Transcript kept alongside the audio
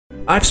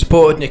I've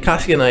supported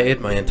Newcastle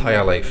United my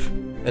entire life,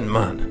 and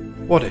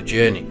man, what a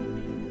journey.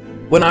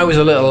 When I was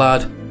a little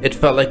lad, it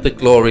felt like the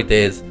glory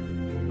days.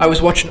 I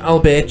was watching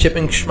Albert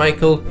chipping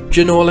Schmeichel,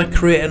 Ginola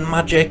creating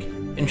magic,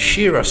 and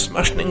Shearer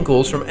smashing in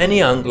goals from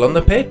any angle on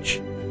the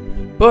pitch.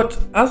 But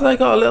as I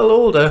got a little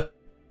older,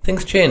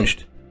 things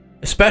changed,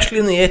 especially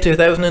in the year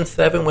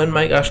 2007 when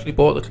Mike Ashley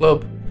bought the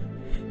club.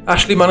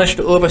 Ashley managed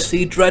to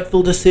oversee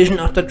dreadful decision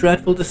after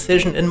dreadful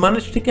decision and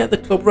managed to get the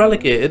club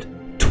relegated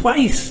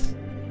twice.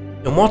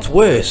 And what's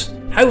worse,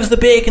 how's the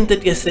bacon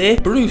did you say?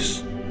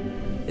 Bruce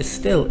is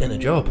still in a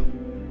job.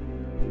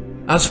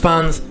 As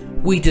fans,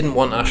 we didn't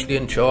want Ashley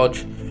in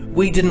charge.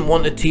 We didn't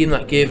want a team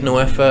that gave no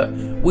effort.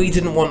 We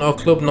didn't want our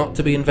club not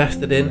to be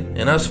invested in.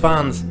 And as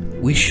fans,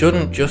 we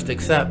shouldn't just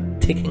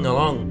accept ticking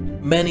along.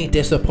 Many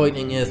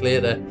disappointing years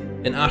later,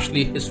 and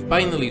Ashley has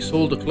finally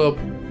sold the club.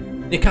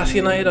 Newcastle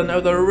United are now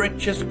the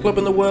richest club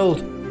in the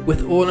world,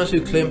 with owners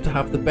who claim to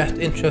have the best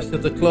interests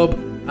of the club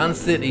and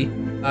city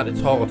at its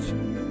heart.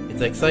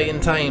 It's exciting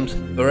times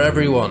for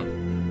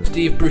everyone.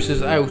 Steve Bruce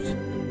is out,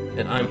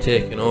 and I'm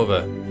taking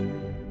over.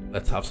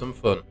 Let's have some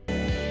fun.